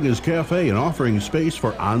upgrading his cafe and offering space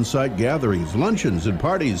for on-site gatherings, luncheons, and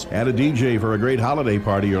parties. Add a DJ for a great holiday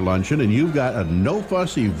party or luncheon, and you've got a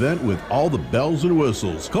no-fuss event with all the bells and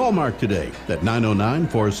whistles. Call Mark today at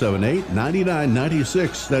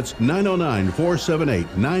 909-478-9996. That's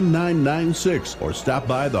 909-478-9996. Or stop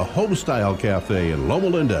by the Homestyle Cafe in Loma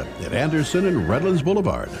Linda at Anderson and Redlands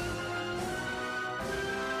Boulevard.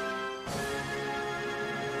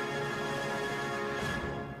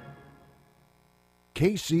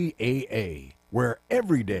 KCAA, where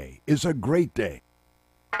every day is a great day.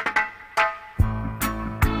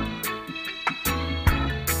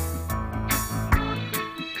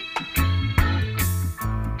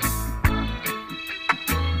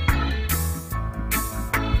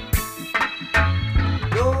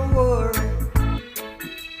 Don't worry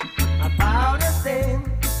about a thing,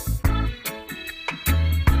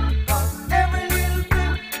 'cause every little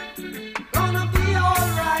thing gonna be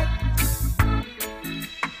alright.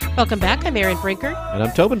 Welcome back. I'm Erin Brinker. And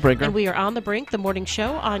I'm Tobin Brinker. And we are on the Brink, the morning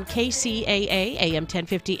show on KCAA, AM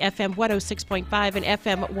 1050, FM 106.5, and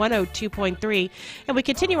FM 102.3. And we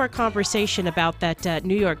continue our conversation about that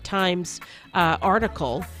New York Times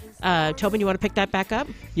article. Tobin, you want to pick that back up?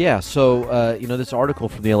 Yeah, so, this article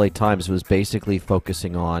from the LA Times was basically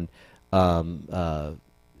focusing on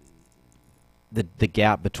the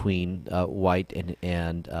gap between white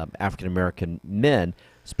and African American men,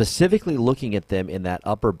 specifically looking at them in that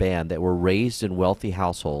upper band that were raised in wealthy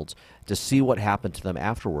households to see what happened to them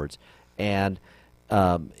afterwards. And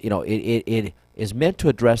it is meant to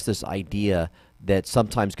address this idea that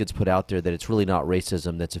sometimes gets put out there that it's really not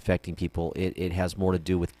racism that's affecting people. It has more to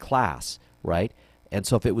do with class, right? And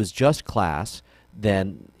so if it was just class,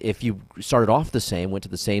 then if you started off the same, went to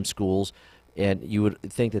the same schools, and you would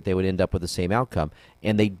think that they would end up with the same outcome.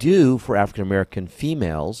 And they do for African American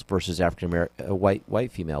females versus African American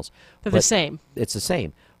white females. They're the same. It's the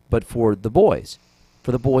same. But for the boys,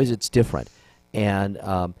 it's different. And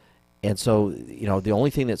so, the only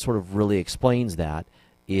thing that sort of really explains that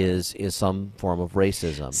is some form of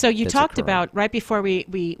racism. So you talked about, right before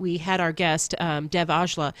we had our guest, Dev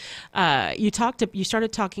Ajla, you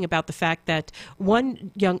started talking about the fact that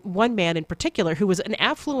one man in particular, who was an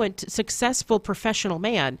affluent, successful professional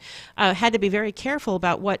man, had to be very careful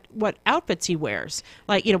about what outfits he wears,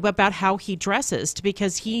 about how he dresses,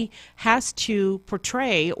 because he has to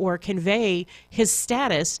portray or convey his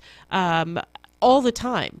status all the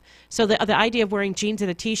time. So the idea of wearing jeans and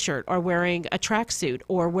a T-shirt, or wearing a tracksuit,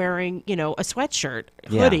 or wearing a sweatshirt,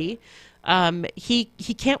 hoodie, he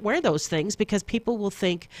can't wear those things because people will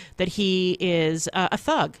think that he is a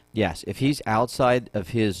thug. Yes, if he's outside of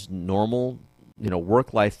his normal,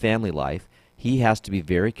 work life, family life, he has to be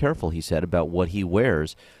very careful, he said, about what he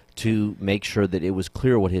wears to make sure that it was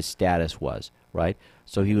clear what his status was, right?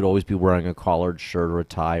 So he would always be wearing a collared shirt or a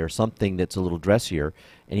tie or something that's a little dressier,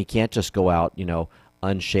 and he can't just go out,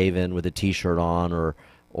 unshaven with a T-shirt on or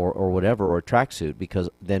whatever, or a tracksuit, because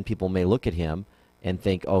then people may look at him and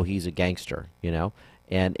think, oh, he's a gangster,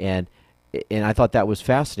 and I thought that was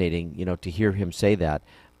fascinating, to hear him say that.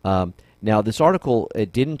 Now, this article,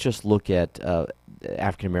 it didn't just look at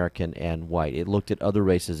African American and white; it looked at other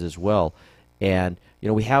races as well, and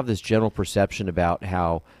we have this general perception about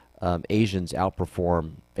how Asians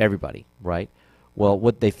outperform everybody, right? Well,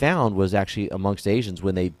 what they found was actually amongst Asians,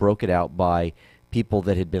 when they broke it out by people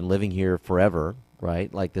that had been living here forever,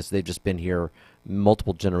 right? Like this, they've just been here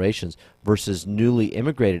multiple generations, versus newly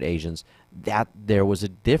immigrated Asians, that there was a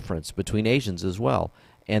difference between Asians as well.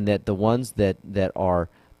 And that the ones that are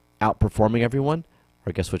outperforming everyone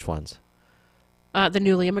are, guess which ones? The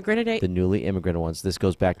newly immigrated The newly immigrated ones. This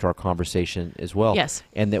goes back to our conversation as well. Yes.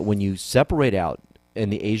 And that when you separate out in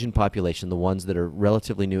the Asian population, the ones that are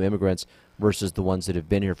relatively new immigrants versus the ones that have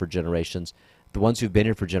been here for generations, the ones who've been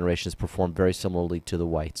here for generations perform very similarly to the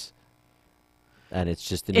whites. And it's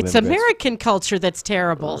just the new It's immigrants. American culture that's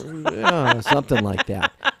terrible. Something like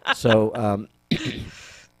that. So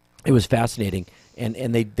it was fascinating.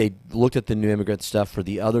 And they looked at the new immigrant stuff for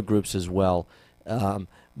the other groups as well.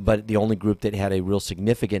 But the only group that had a real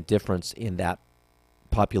significant difference in that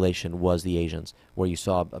population was the Asians, where you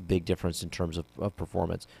saw a big difference in terms of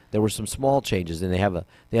performance. There were some small changes, and they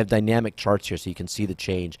have dynamic charts here, so you can see the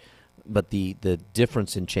change, but the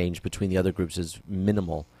difference in change between the other groups is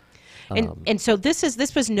minimal. And so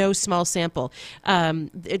this was no small sample.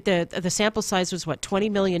 The sample size was 20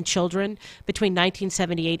 million children between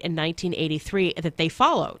 1978 and 1983 that they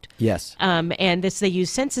followed. Yes. And they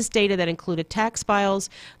used census data that included tax files.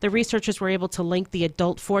 The researchers were able to link the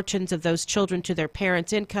adult fortunes of those children to their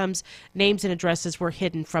parents' incomes. Names and addresses were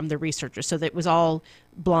hidden from the researchers, so that was all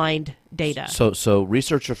blind data. So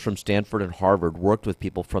researchers from Stanford and Harvard worked with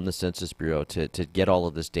people from the Census Bureau to get all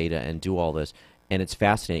of this data and do all this. And it's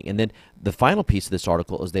fascinating. And then the final piece of this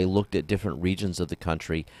article is they looked at different regions of the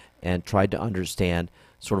country and tried to understand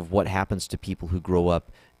sort of what happens to people who grow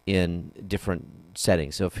up in different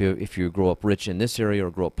settings. So if you grow up rich in this area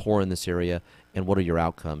or grow up poor in this area, and what are your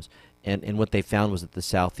outcomes? And what they found was that the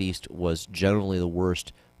Southeast was generally the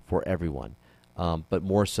worst for everyone, but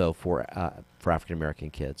more so for African American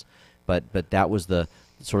kids. But that was the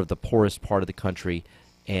sort of the poorest part of the country,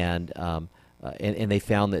 and they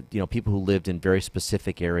found that people who lived in very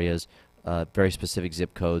specific areas, very specific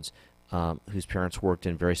zip codes, whose parents worked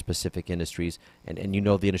in very specific industries, and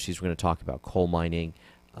the industries we're going to talk about, coal mining,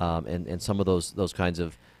 and some of those kinds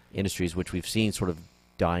of industries which we've seen sort of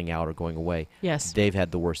dying out or going away. Yes. They've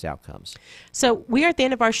had the worst outcomes. So we are at the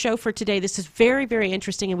end of our show for today. This is very, very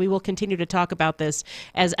interesting, and we will continue to talk about this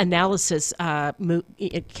as analysis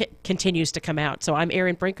continues to come out. So I'm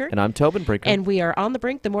Erin Brinker. And I'm Tobin Brinker. And we are On the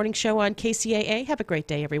Brink, the morning show on KCAA. Have a great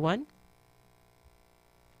day, everyone.